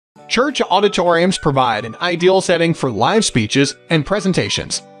Church auditoriums provide an ideal setting for live speeches and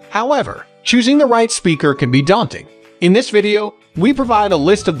presentations. However, choosing the right speaker can be daunting. In this video, we provide a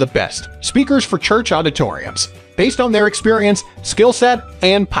list of the best speakers for church auditoriums, based on their experience, skill set,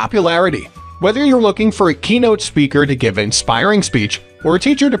 and popularity. Whether you're looking for a keynote speaker to give an inspiring speech or a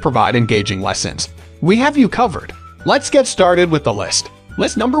teacher to provide engaging lessons, we have you covered. Let's get started with the list.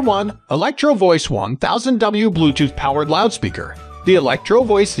 List number 1, Electro-Voice 1000W Bluetooth-powered loudspeaker. The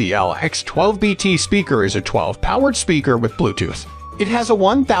Electro-Voice ELX12BT speaker is a 12-powered speaker with Bluetooth. It has a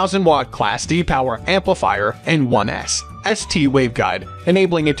 1000-watt Class D power amplifier and 1S ST waveguide,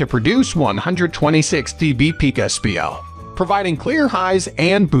 enabling it to produce 126 dB peak SPL, providing clear highs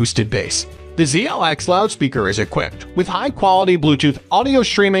and boosted bass. The ZLX loudspeaker is equipped with high-quality Bluetooth audio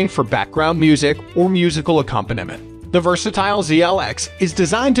streaming for background music or musical accompaniment. The versatile ZLX is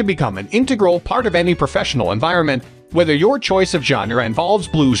designed to become an integral part of any professional environment, whether your choice of genre involves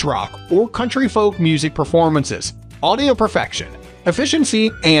blues rock or country folk music performances. Audio perfection,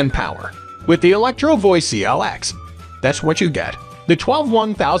 efficiency, and power. With the Electro-Voice ZLX, that's what you get. The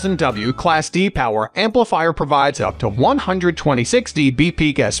 1000W Class D power amplifier provides up to 126 dB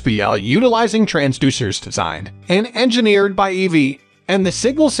peak SPL utilizing transducers designed and engineered by EV, and the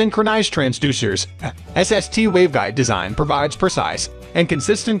signal-synchronized transducers SST waveguide design provides precise and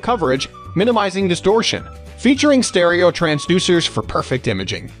consistent coverage, minimizing distortion. Featuring stereo transducers for perfect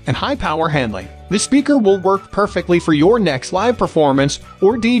imaging and high-power handling, the speaker will work perfectly for your next live performance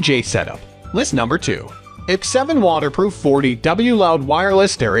or DJ setup. List number 2. IP7 Waterproof 40W Loud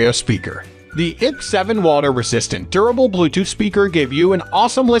Wireless Stereo Speaker. The IP7 water-resistant durable Bluetooth speaker gives you an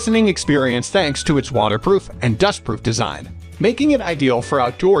awesome listening experience thanks to its waterproof and dustproof design, making it ideal for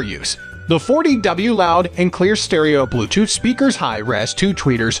outdoor use. The 40W loud and clear stereo Bluetooth speaker's high-res 2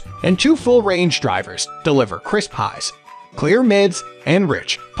 tweeters and 2 full-range drivers deliver crisp highs, clear mids, and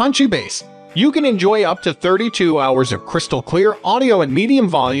rich, punchy bass. You can enjoy up to 32 hours of crystal-clear audio and medium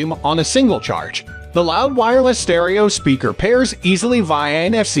volume on a single charge. The loud wireless stereo speaker pairs easily via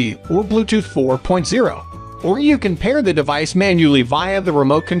NFC or Bluetooth 4.0, or you can pair the device manually via the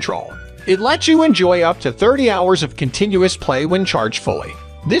remote control. It lets you enjoy up to 30 hours of continuous play when charged fully.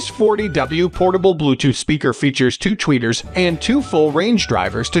 This 40W portable Bluetooth speaker features 2 tweeters and 2 full-range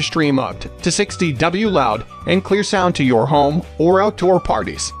drivers to stream up to 60W loud and clear sound to your home or outdoor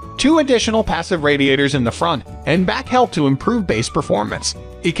parties. 2 additional passive radiators in the front and back help to improve bass performance.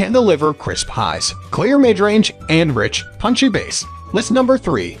 It can deliver crisp highs, clear mid-range, and rich, punchy bass. List number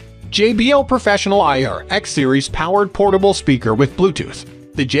 3. JBL Professional IR X Series Powered Portable Speaker with Bluetooth.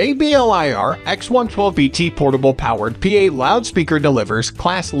 The JBL IR X112BT portable powered PA loudspeaker delivers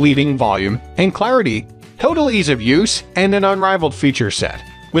class-leading volume and clarity, total ease of use, and an unrivaled feature set.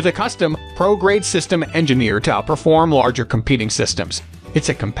 With a custom, pro-grade system engineered to outperform larger competing systems, it's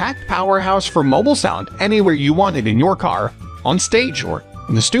a compact powerhouse for mobile sound anywhere you want it in your car, on stage, or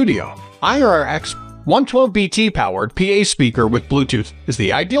in the studio. IR X112BT powered PA speaker with Bluetooth is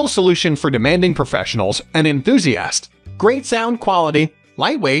the ideal solution for demanding professionals and enthusiasts. Great sound quality,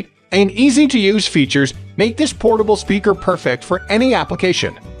 lightweight, and easy-to-use features make this portable speaker perfect for any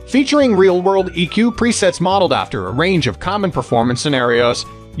application. Featuring real-world EQ presets modeled after a range of common performance scenarios,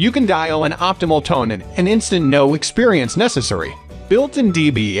 you can dial an optimal tone in an instant, no experience necessary. Built-in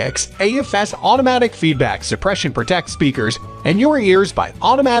DBX AFS automatic feedback suppression protects speakers and your ears by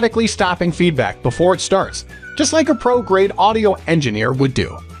automatically stopping feedback before it starts, just like a pro-grade audio engineer would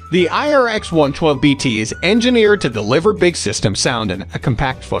do. The IRX112BT is engineered to deliver big system sound in a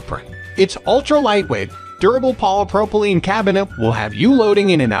compact footprint. Its ultra-lightweight, durable polypropylene cabinet will have you loading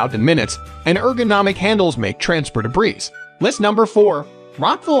in and out in minutes, and ergonomic handles make transport a breeze. List number 4.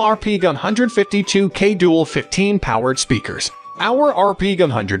 Rockville RP152K Dual 15-powered speakers. Our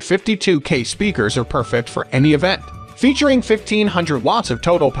RP152K speakers are perfect for any event. Featuring 1500 watts of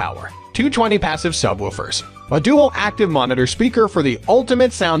total power, 220 passive subwoofers, a dual active monitor speaker for the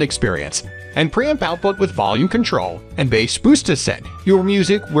ultimate sound experience, and preamp output with volume control and bass boost to set your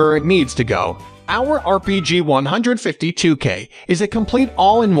music where it needs to go. Our RPG152K is a complete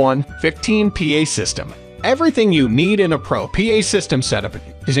all-in-one 15 PA system. Everything you need in a pro PA system setup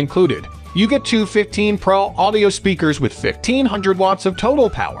is included. You get 2 15 Pro audio speakers with 1500 watts of total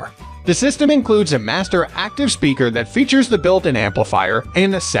power. The system includes a master active speaker that features the built-in amplifier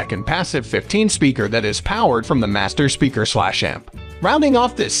and a second passive 15 speaker that is powered from the master speaker/amp. Rounding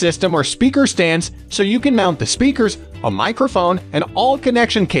off this system are speaker stands so you can mount the speakers, a microphone, and all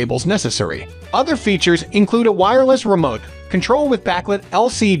connection cables necessary. Other features include a wireless remote control with backlit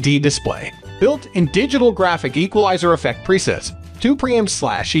LCD display, built-in digital graphic equalizer effect presets, 2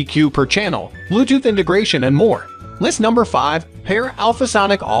 preamps/EQ per channel, Bluetooth integration, and more. List number 5. Pair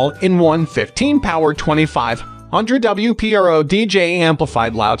Alphasonik all-in-one 15-power 2500 WPRO DJ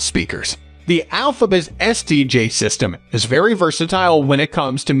amplified loudspeakers. The Alphasonik SDJ system is very versatile when it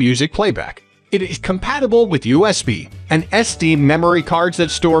comes to music playback. It is compatible with USB and SD memory cards that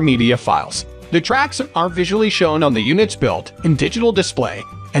store media files. The tracks are visually shown on the unit's built-in digital display,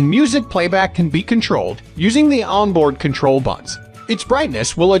 and music playback can be controlled using the onboard control buttons. Its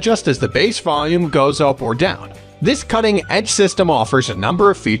brightness will adjust as the bass volume goes up or down. This cutting-edge system offers a number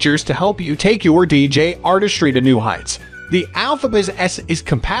of features to help you take your DJ artistry to new heights. The Alphasonik S is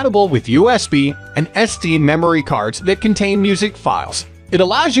compatible with USB and SD memory cards that contain music files. It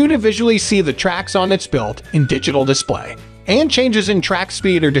allows you to visually see the tracks on its built-in digital display, and changes in track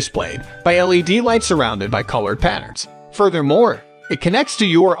speed are displayed by LED lights surrounded by colored patterns. Furthermore, it connects to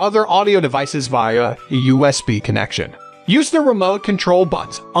your other audio devices via a USB connection. Use the remote control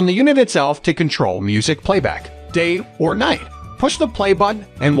buttons on the unit itself to control music playback, day or night. Push the play button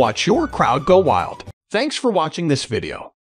and watch your crowd go wild. Thanks for watching this video.